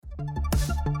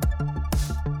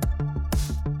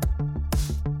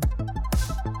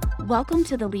Welcome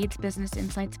to the Leads Business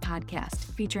Insights podcast,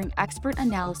 featuring expert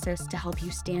analysis to help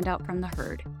you stand out from the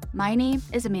herd. My name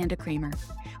is Amanda Kramer.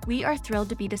 We are thrilled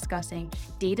to be discussing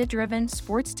data-driven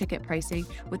sports ticket pricing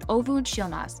with Ovunc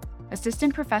Yilmaz,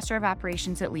 Assistant Professor of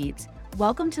Operations at Leeds.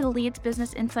 Welcome to the Leads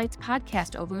Business Insights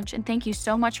podcast, Ovunc, and thank you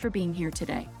so much for being here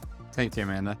today. Thank you,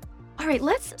 Amanda. All right,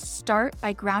 let's start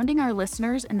by grounding our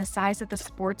listeners in the size of the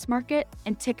sports market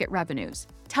and ticket revenues.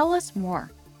 Tell us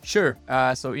more. Sure.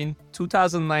 So in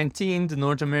 2019, the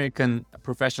North American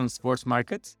professional sports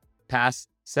market passed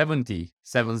 $70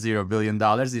 billion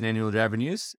in annual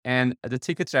revenues. And the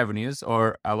ticket revenues,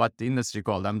 or what the industry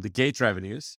called them, the gate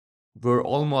revenues, were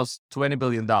almost $20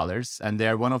 billion. And they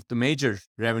are one of the major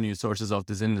revenue sources of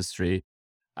this industry,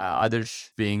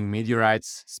 others being media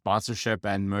rights, sponsorship,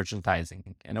 and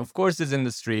merchandising. And of course, this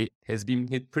industry has been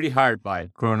hit pretty hard by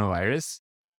coronavirus.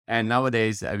 And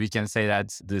nowadays, we can say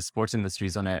that the sports industry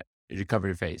is on a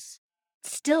recovery phase.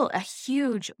 Still a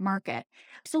huge market.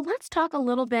 So let's talk a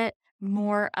little bit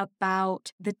more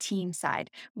about the team side.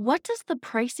 What does the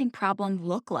pricing problem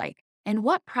look like, and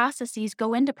what processes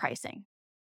go into pricing?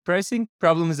 Pricing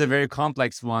problem is a very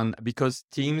complex one because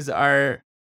teams are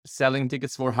selling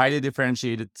tickets for highly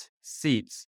differentiated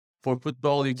seats. For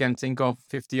football, you can think of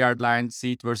 50-yard line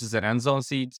seat versus an end zone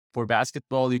seat. For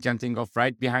basketball, you can think of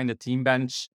right behind the team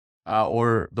bench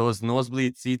or those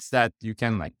nosebleed seats that you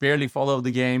can barely follow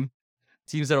the game.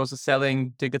 Teams are also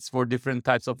selling tickets for different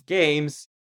types of games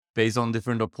based on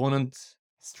different opponent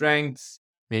strengths,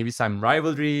 maybe some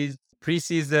rivalries,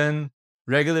 preseason,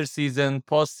 regular season,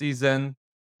 postseason.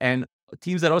 And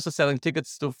teams are also selling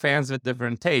tickets to fans with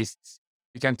different tastes.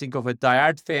 You can think of a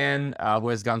diehard fan who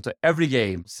has gone to every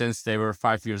game since they were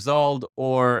 5 years old,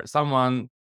 or someone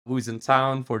who is in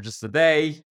town for just a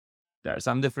day. There are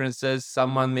some differences.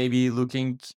 Someone may be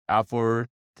looking for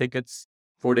tickets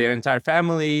for their entire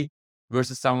family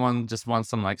versus someone just wants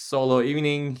some solo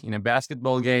evening in a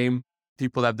basketball game.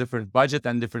 People have different budget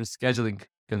and different scheduling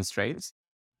constraints.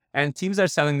 And teams are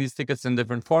selling these tickets in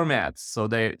different formats. So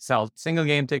they sell single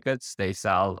game tickets, they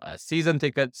sell season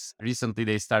tickets. Recently,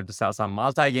 they started to sell some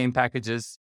multi-game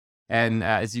packages. And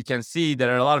as you can see,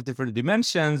 there are a lot of different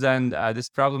dimensions, and this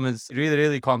problem is really,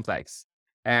 really complex.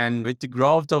 And with the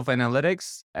growth of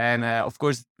analytics and, of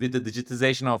course, with the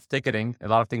digitization of ticketing, a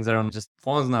lot of things are on just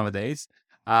phones nowadays.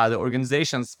 The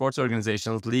organizations, sports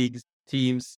organizations, leagues,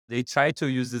 teams, they try to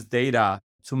use this data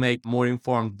to make more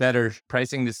informed, better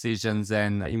pricing decisions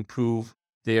and improve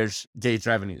their gate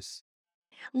revenues.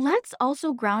 Let's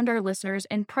also ground our listeners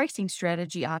in pricing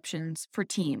strategy options for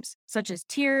teams, such as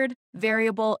tiered,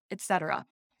 variable, etc.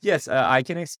 Yes, I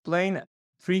can explain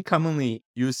 3 commonly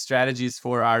used strategies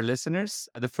for our listeners.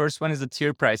 The first one is the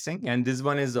tier pricing, and this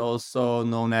one is also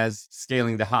known as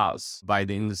scaling the house by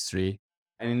the industry.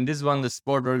 And in this one, the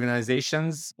sport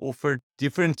organizations offer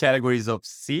different categories of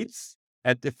seats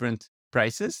at different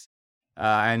prices.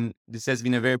 And this has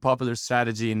been a very popular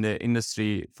strategy in the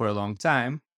industry for a long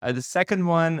time. The second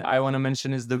one I want to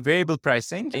mention is the variable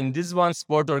pricing. In this one,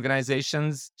 sport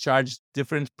organizations charge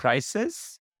different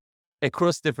prices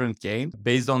across different games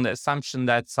based on the assumption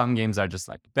that some games are just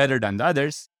better than the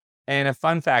others. And a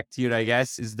fun fact here, I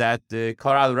guess, is that the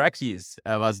Coral Rockies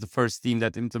was the first team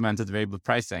that implemented variable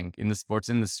pricing in the sports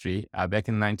industry back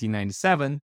in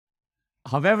 1997.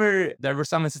 However, there were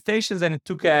some hesitations, and it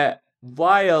took a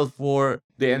while for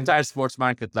the entire sports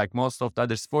market, like most of the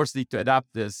other sports leagues, to adopt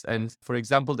this. And for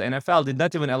example, the NFL did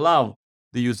not even allow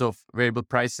the use of variable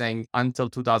pricing until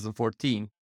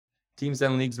 2014. Teams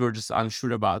and leagues were just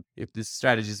unsure about if this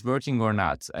strategy is working or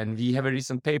not. And we have a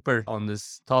recent paper on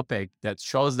this topic that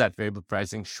shows that variable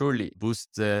pricing surely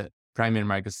boosts the primary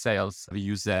market sales. We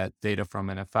use that data from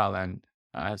NFL and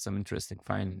have some interesting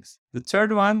findings. The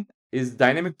third one is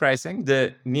dynamic pricing,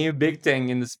 the new big thing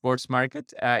in the sports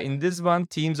market. In this one,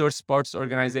 teams or sports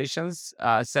organizations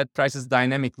set prices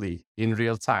dynamically in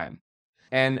real time.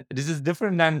 And this is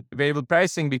different than variable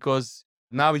pricing because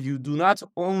now you do not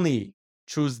only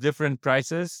choose different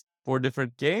prices for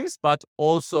different games, but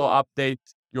also update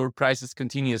your prices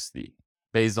continuously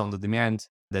based on the demand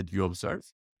that you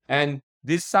observe. And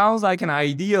this sounds like an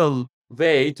ideal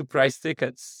way to price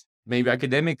tickets, maybe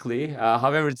academically.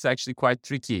 However, it's actually quite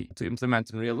tricky to implement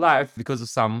in real life because of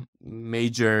some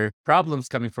major problems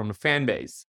coming from the fan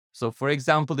base. So for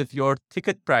example, if your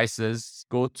ticket prices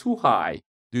go too high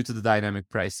due to the dynamic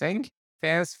pricing,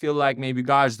 fans feel like maybe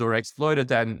gouged or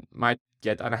exploited and might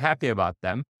get unhappy about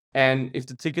them. And if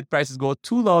the ticket prices go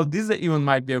too low, this even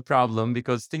might be a problem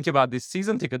because think about these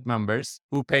season ticket members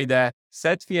who pay the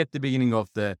set fee at the beginning of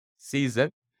the season.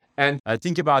 And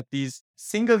think about these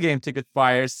single game ticket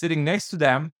buyers sitting next to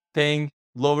them paying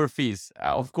lower fees.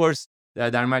 Of course,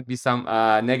 there might be some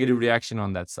negative reaction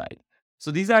on that side.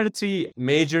 So these are the three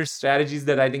major strategies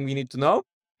that I think we need to know.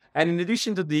 And in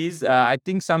addition to these, I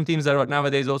think some teams are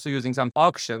nowadays also using some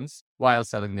auctions while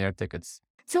selling their tickets.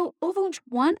 So, Ovunc,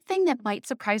 one thing that might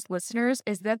surprise listeners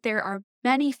is that there are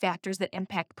many factors that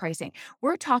impact pricing.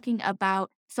 We're talking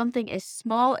about something as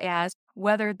small as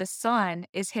whether the sun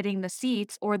is hitting the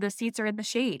seats or the seats are in the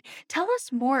shade. Tell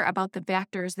us more about the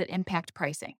factors that impact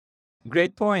pricing.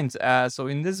 Great point. So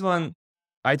in this one,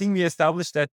 I think we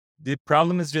established that the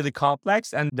problem is really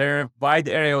complex and there are a wide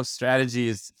array of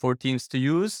strategies for teams to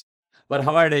use. But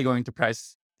how are they going to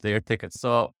price their tickets?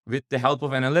 So with the help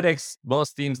of analytics,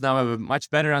 most teams now have a much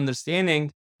better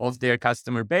understanding of their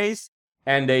customer base,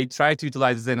 and they try to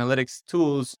utilize the analytics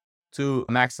tools to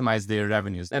maximize their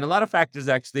revenues. And a lot of factors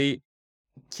actually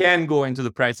can go into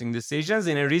the pricing decisions.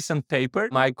 In a recent paper,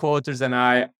 my co-authors and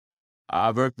I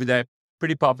worked with a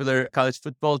pretty popular college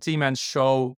football team and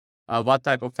show what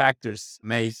type of factors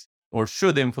may or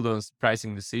should influence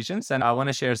pricing decisions. And I want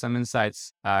to share some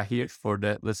insights here for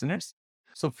the listeners.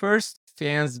 So first,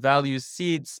 fans value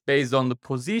seats based on the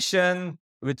position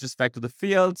with respect to the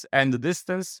field and the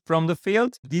distance from the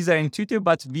field. These are intuitive,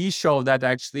 but we show that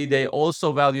actually they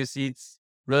also value seats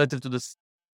relative to the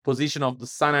position of the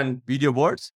sun and video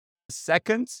boards.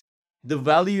 Second, the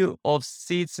value of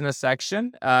seats in a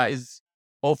section is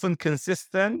often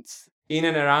consistent in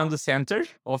and around the center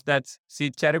of that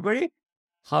seat category.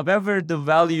 However, the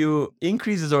value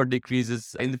increases or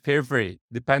decreases in the periphery,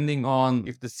 depending on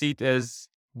if the seat is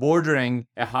bordering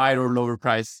a higher or lower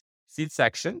price seat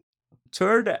section.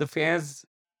 Third, the fans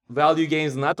value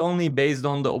games not only based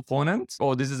on the opponent,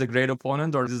 oh, this is a great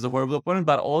opponent or this is a horrible opponent,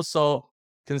 but also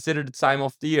consider the time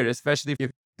of the year, especially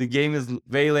if the game is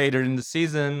way later in the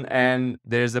season and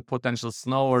there's a potential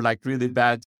snow or like really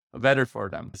bad weather for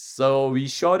them. So we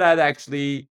show that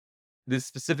actually this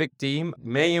specific team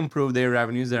may improve their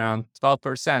revenues around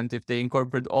 12% if they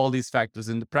incorporate all these factors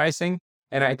in the pricing.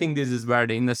 And I think this is where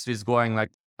the industry is going,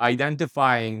 like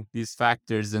identifying these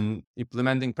factors and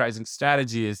implementing pricing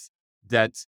strategies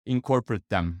that incorporate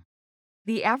them.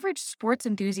 The average sports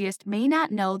enthusiast may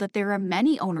not know that there are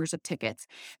many owners of tickets.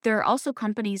 There are also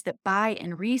companies that buy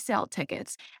and resell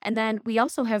tickets. And then we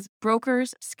also have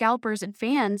brokers, scalpers, and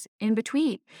fans in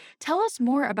between. Tell us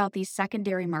more about these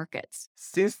secondary markets.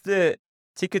 Since the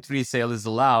ticket resale is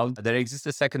allowed, there exists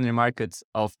a secondary market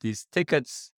of these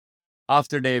tickets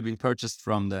after they have been purchased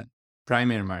from the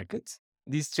primary market.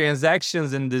 These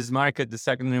transactions in this market, the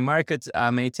secondary market,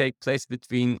 may take place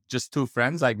between just two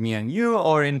friends like me and you,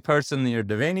 or in person near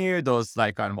the venue, those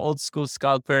like kind of old school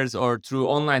scalpers, or through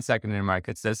online secondary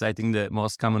markets. That's, I think, the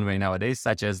most common way nowadays,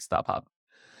 such as StubHub.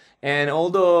 And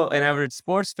although an average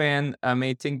sports fan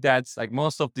may think that like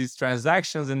most of these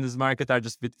transactions in this market are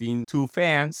just between two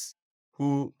fans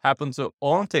who happen to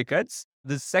own tickets,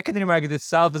 the secondary market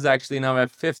itself is actually now a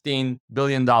 $15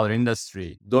 billion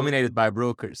industry dominated by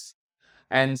brokers.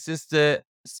 And since the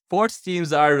sports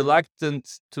teams are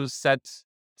reluctant to set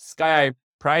sky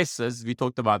prices, we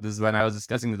talked about this when I was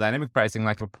discussing the dynamic pricing,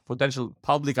 like a potential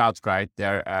public outcry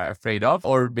they're afraid of,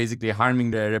 or basically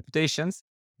harming their reputations.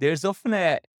 There's often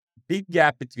a big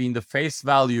gap between the face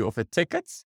value of a ticket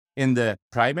in the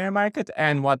primary market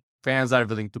and what fans are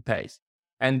willing to pay.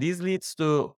 And this leads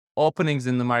to openings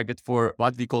in the market for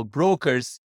what we call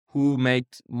brokers who make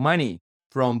money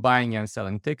from buying and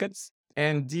selling tickets.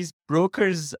 And these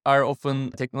brokers are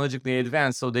often technologically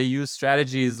advanced. So they use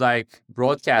strategies like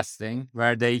broadcasting,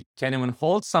 where they can even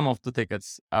hold some of the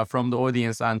tickets from the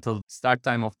audience until start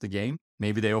time of the game.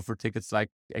 Maybe they offer tickets like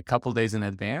a couple days in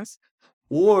advance.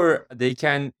 Or they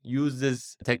can use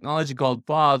this technology called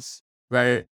bots,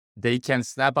 where they can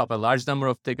snap up a large number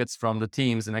of tickets from the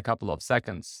teams in a couple of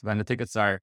seconds when the tickets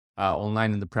are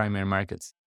online in the primary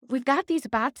markets. We've got these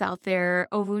bots out there,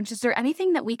 Ovunc. Is there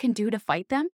anything that we can do to fight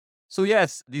them? So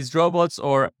yes, these robots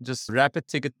or just rapid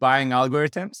ticket buying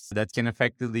algorithms that can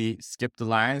effectively skip the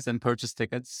lines and purchase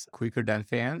tickets quicker than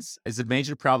fans is a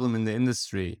major problem in the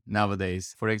industry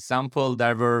nowadays. For example,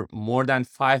 there were more than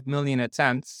 5 million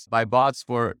attempts by bots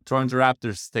for Toronto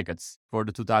Raptors tickets for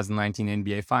the 2019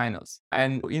 NBA Finals.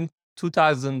 And in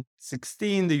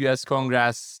 2016, the US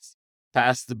Congress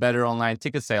passed the Better Online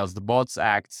Ticket Sales, the Bots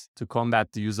Act, to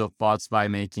combat the use of bots by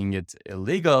making it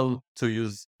illegal to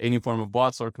use any form of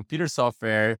bots or computer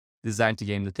software designed to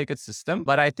game the ticket system.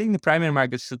 But I think the primary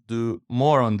market should do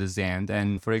more on this end.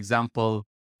 And for example,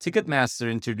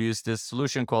 Ticketmaster introduced this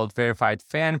solution called Verified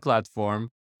Fan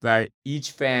Platform, where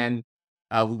each fan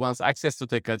who wants access to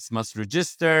tickets must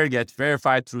register, get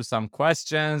verified through some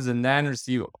questions, and then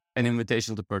receive an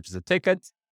invitation to purchase a ticket.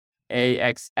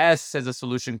 AXS has a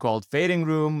solution called Fading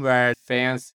Room, where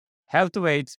fans have to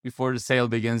wait before the sale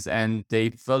begins, and they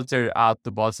filter out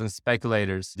the bots and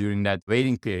speculators during that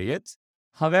waiting period.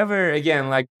 However, again,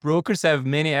 like brokers have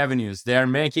many avenues. They are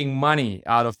making money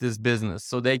out of this business.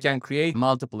 So they can create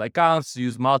multiple accounts,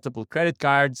 use multiple credit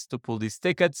cards to pull these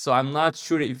tickets. So I'm not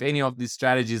sure if any of these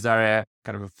strategies are a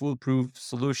kind of a foolproof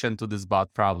solution to this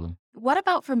bot problem. What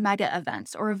about for mega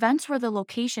events or events where the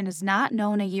location is not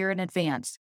known a year in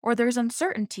advance, or there's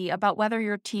uncertainty about whether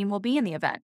your team will be in the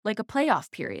event, like a playoff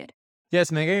period? Yes,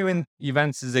 mega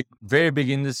events is a very big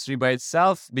industry by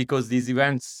itself because these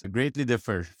events greatly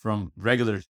differ from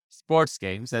regular sports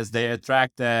games as they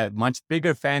attract a much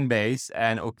bigger fan base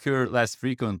and occur less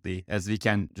frequently, as we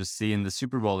can just see in the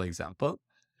Super Bowl example.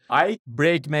 I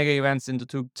break mega events into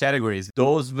two categories: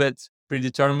 those with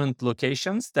predetermined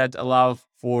locations that allow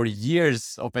for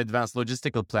years of advanced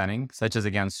logistical planning, such as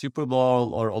again Super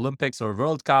Bowl or Olympics or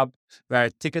World Cup, where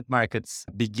ticket markets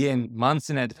begin months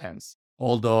in advance,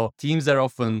 although teams are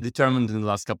often determined in the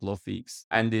last couple of weeks.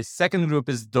 And the second group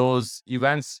is those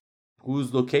events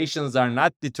whose locations are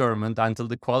not determined until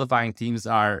the qualifying teams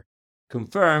are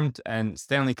confirmed, and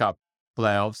Stanley Cup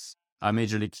playoffs,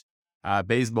 Major League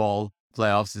Baseball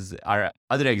playoffs are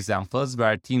other examples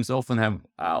where teams often have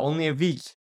only a week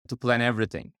to plan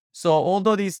everything. So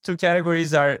although these two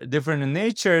categories are different in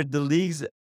nature, the leagues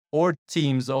or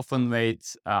teams often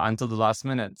wait until the last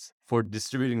minute for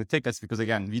distributing the tickets because,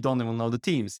 again, we don't even know the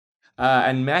teams.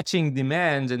 And matching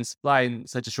demand and supply in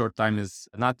such a short time is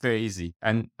not very easy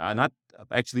and not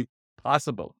actually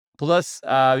possible. Plus,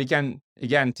 we can,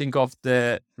 again, think of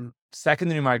the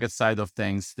secondary market side of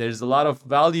things. There's a lot of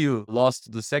value lost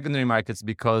to the secondary markets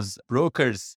because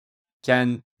brokers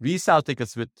can resell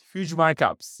tickets with huge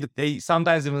markups. They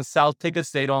sometimes even sell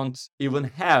tickets they don't even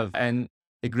have. And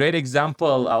a great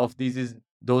example of these is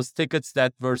those tickets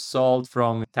that were sold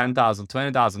from $10,000,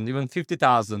 $20,000, even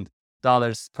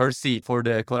 $50,000 per seat for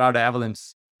the Colorado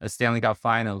Avalanche Stanley Cup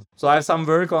final. So I have some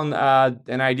work on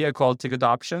an idea called ticket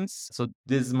options. So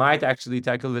this might actually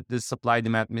tackle with this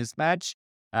supply-demand mismatch.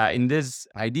 In this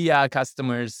idea,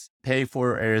 customers pay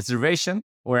for a reservation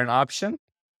or an option,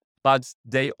 but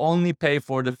they only pay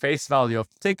for the face value of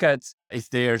tickets if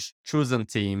their chosen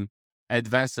team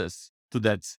advances to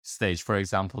that stage, for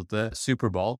example, the Super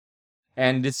Bowl.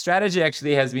 And this strategy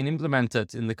actually has been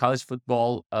implemented in the college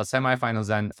football semifinals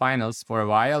and finals for a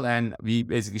while, and we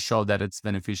basically show that it's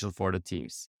beneficial for the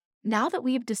teams. Now that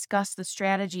we've discussed the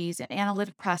strategies and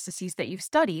analytic processes that you've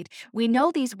studied, we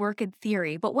know these work in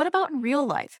theory, but what about in real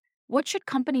life? What should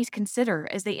companies consider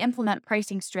as they implement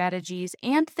pricing strategies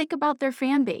and think about their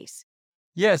fan base?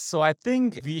 Yes, so I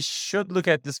think we should look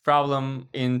at this problem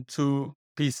in two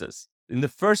pieces. In the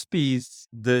first piece,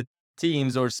 the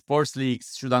teams or sports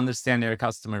leagues should understand their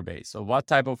customer base. So what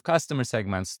type of customer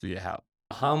segments do you have?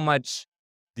 How much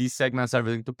these segments are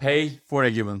willing to pay for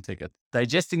a given ticket?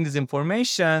 Digesting this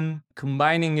information,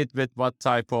 combining it with what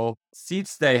type of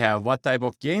seats they have, what type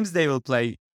of games they will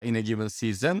play in a given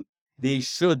season, they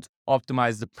should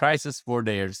optimize the prices for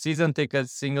their season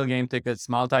tickets, single game tickets,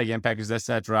 multi-game packages,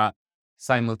 etc.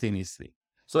 simultaneously.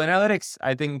 So analytics,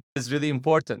 I think, is really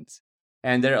important.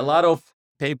 And there are a lot of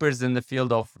papers in the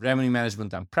field of revenue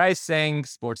management and pricing,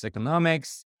 sports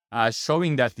economics,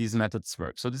 showing that these methods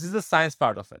work. So this is the science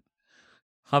part of it.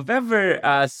 However,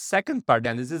 second part,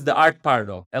 and this is the art part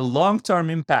of a long-term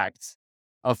impact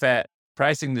of a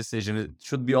pricing decision, it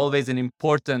should be always an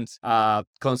important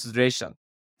consideration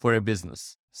for a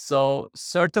business. So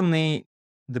certainly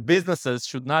the businesses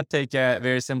should not take a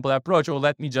very simple approach, or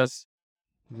let me just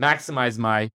maximize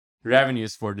my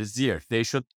revenues for this year. They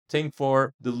should think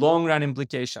for the long run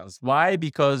implications. Why?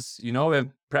 Because, a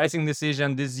pricing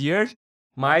decision this year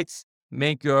might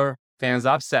make your fans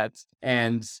upset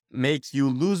and make you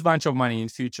lose a bunch of money in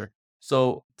future.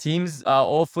 So teams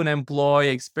often employ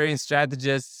experienced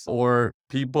strategists or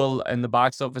people in the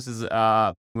box offices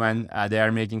when they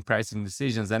are making pricing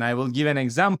decisions. And I will give an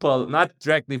example, not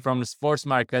directly from the sports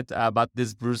market, but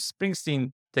this Bruce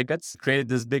Springsteen tickets created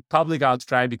this big public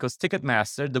outcry because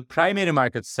Ticketmaster, the primary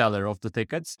market seller of the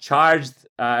tickets, charged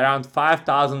around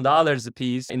 $5,000 a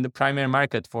piece in the primary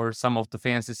market for some of the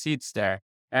fancy seats there.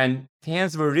 And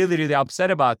fans were really, really upset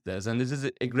about this. And this is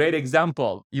a great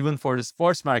example, even for the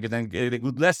sports market, and a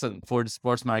good lesson for the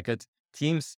sports market.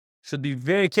 Teams should be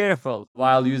very careful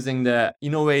while using the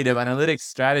innovative analytics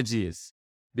strategies,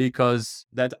 because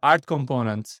that art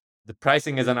component, the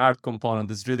pricing as an art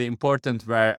component, is really important,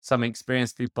 where some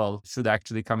experienced people should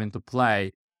actually come into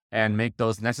play and make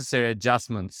those necessary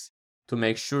adjustments to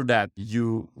make sure that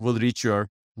you will reach your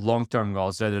long-term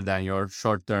goals rather than your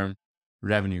short-term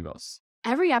revenue goals.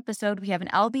 Every episode, we have an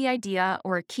LB idea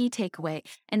or a key takeaway.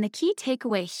 And the key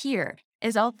takeaway here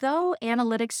is although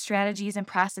analytics strategies and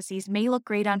processes may look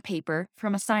great on paper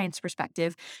from a science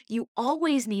perspective, you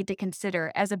always need to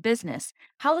consider as a business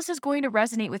how this is going to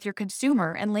resonate with your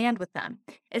consumer and land with them.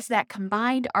 It's that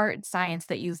combined art and science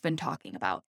that you've been talking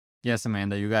about. Yes,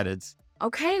 Amanda, you got it.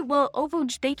 Okay, well,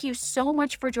 Ovunc, thank you so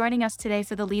much for joining us today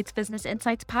for the Leads Business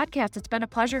Insights podcast. It's been a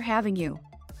pleasure having you.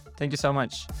 Thank you so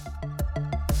much.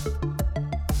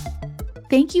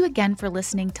 Thank you again for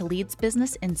listening to Leads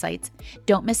Business Insights.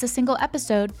 Don't miss a single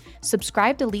episode.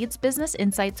 Subscribe to Leads Business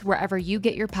Insights wherever you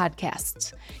get your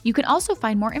podcasts. You can also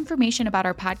find more information about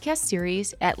our podcast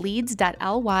series at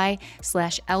leads.ly/LBI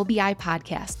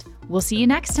podcast. We'll see you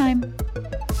next time.